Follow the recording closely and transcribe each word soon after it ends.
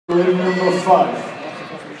wearing number 5.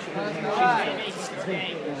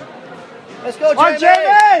 Let's go, Jamie! On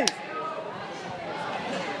Jamie!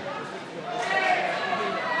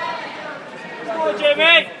 Come on,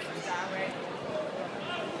 Jamie!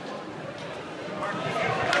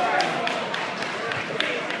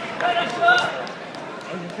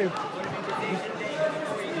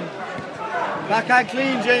 Backhand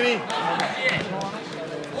clean, Jamie.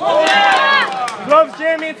 Gloves,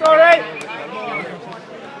 Jamie, it's alright.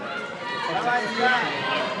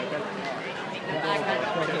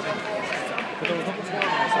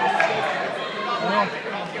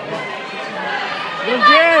 Good,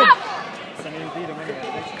 Jim!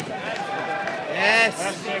 Yes!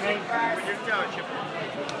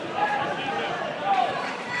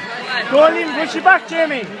 Go on in, push it back,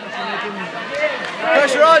 Jamie.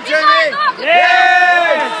 Pressure on, Jamie!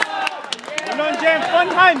 Yes! Well on, James, fun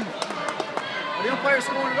hand. The umpire's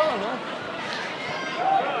scoring it all, no?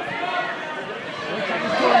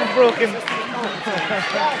 He's broken.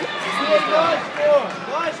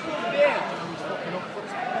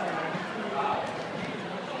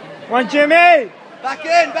 One, Jimmy! Back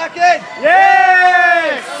in, back in!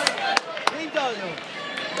 Yes! Clean down, no?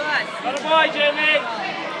 Got a boy, Jamie!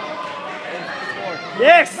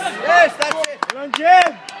 Yes! Yes, that's it! Well on,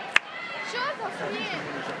 Jim!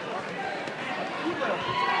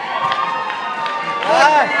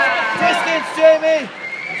 Distance, Jamie!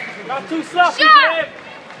 Not too sloppy, Jim!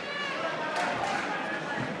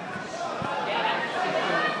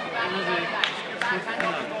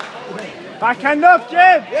 Backhand up,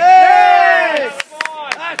 Jim! Yes!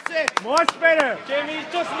 That's it! Much better! Jamie's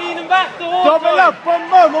just leaning back the whole Double time. up, bum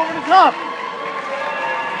bum, over the top!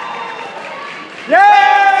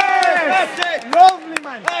 Yes! That's it! Lovely,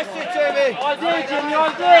 man! That's it, Jamie! All day, Jimmy,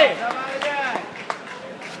 all day!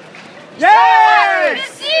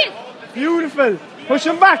 Yes! Beautiful! Push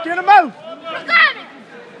him back, in the mouth!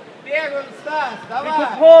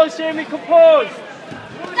 Compose, Jamie, compose!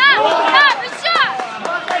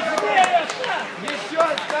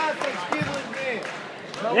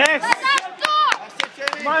 Yes! That's it,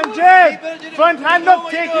 Jamie! Come on, Jim! Front hand up,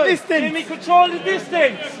 take the distance! Jamie, control the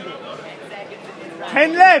distance!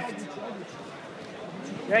 10 left!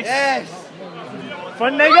 Yes! Yes!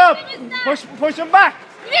 Front leg up! Push him back!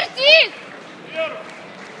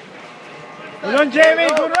 Well done, Jamie,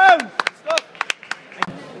 good round!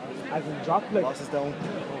 As in drop leg. Boss is down.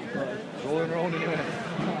 Rolling around anyway.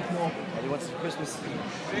 All he wants is Christmas.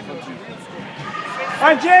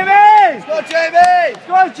 On Jamie! Go, Jamie!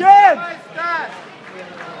 Go, Jim!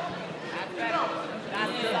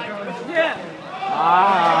 Yeah!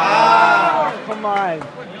 Ah, come on.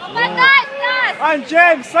 On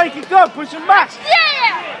Jim, psychic up, push him back.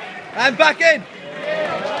 And back in!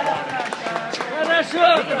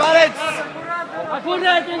 The balance!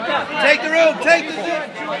 Take the room, take the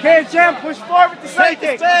room! Okay, Jim, push forward with the Take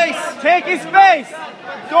the psychic. space! Take his space.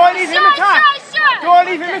 Don't leave him attack. Don't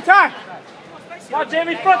leave him attack. Now,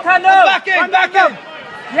 Jamie, front hand up! Back in, Front back hand in! up.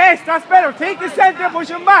 Yes, that's better. Take the center, push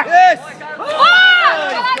him back. Yes!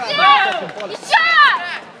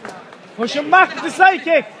 Push him back with the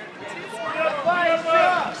psychic.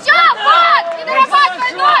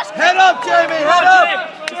 Head up, Jamie, head up!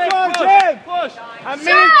 Let's go, Jim. Push! A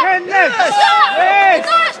minute 10 left. Yes.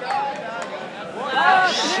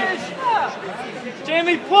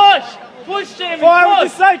 Jamie, push! Push, Jamie, Forward the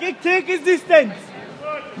push! psychic, take his distance.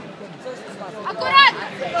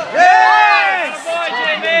 Yes! Boy,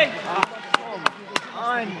 Jamie!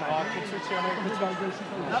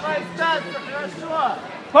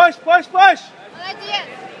 Push, push, push.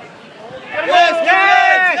 Yes,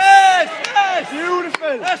 Yes! yes, yes!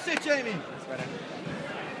 Beautiful. That's it, Jamie!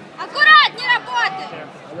 Аккурат, не работает!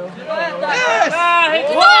 Yes!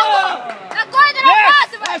 Ногой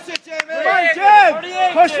дорабатывай! That's it, Jamie! Come on, Jim.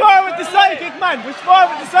 Push forward with the psychic, man. Push forward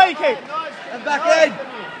with the psychic. And back in!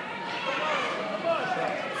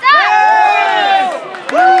 Yes!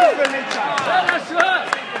 Beautiful, Richard.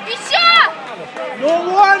 Еще! No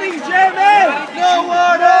warnings, Jamie. No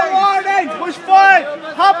warning! No warnings. Push forward.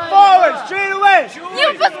 Hop forward. Straight away. Не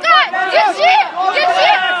упускай! Держи!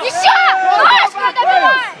 Держи! Еще! Ножку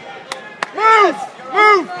добивай! Move.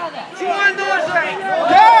 Move.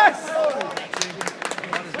 Yes.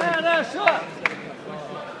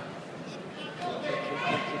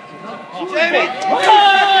 Jamie!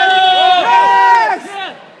 Yes.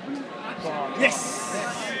 Yes.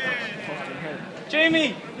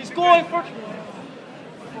 Jamie, he's going for...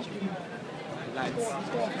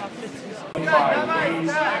 Come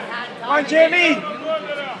on, Jamie.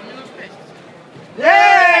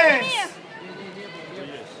 Yes.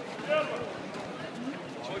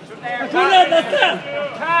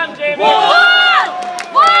 Calm, Jamie. Вот!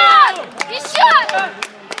 Вот! Еще!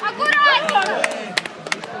 Аккуратно!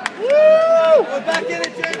 Back in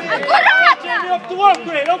it, Jamie. Аккуратно! Jamie, up to work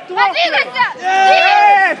rate, up to work rate. Подвигайся!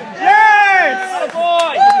 Yes! Yes!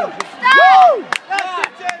 Boy. Встань!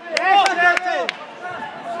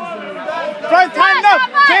 Front hand up!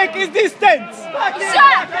 Take his distance! Еще!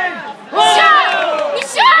 Еще!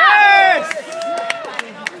 Еще! Yes!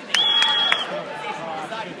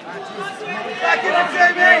 Back in it,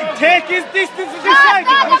 Jamie. Take his distance as you say,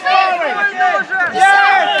 keep forward!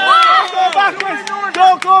 Yes! Don't go backwards!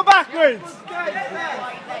 Don't go backwards!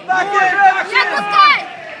 Back in. Я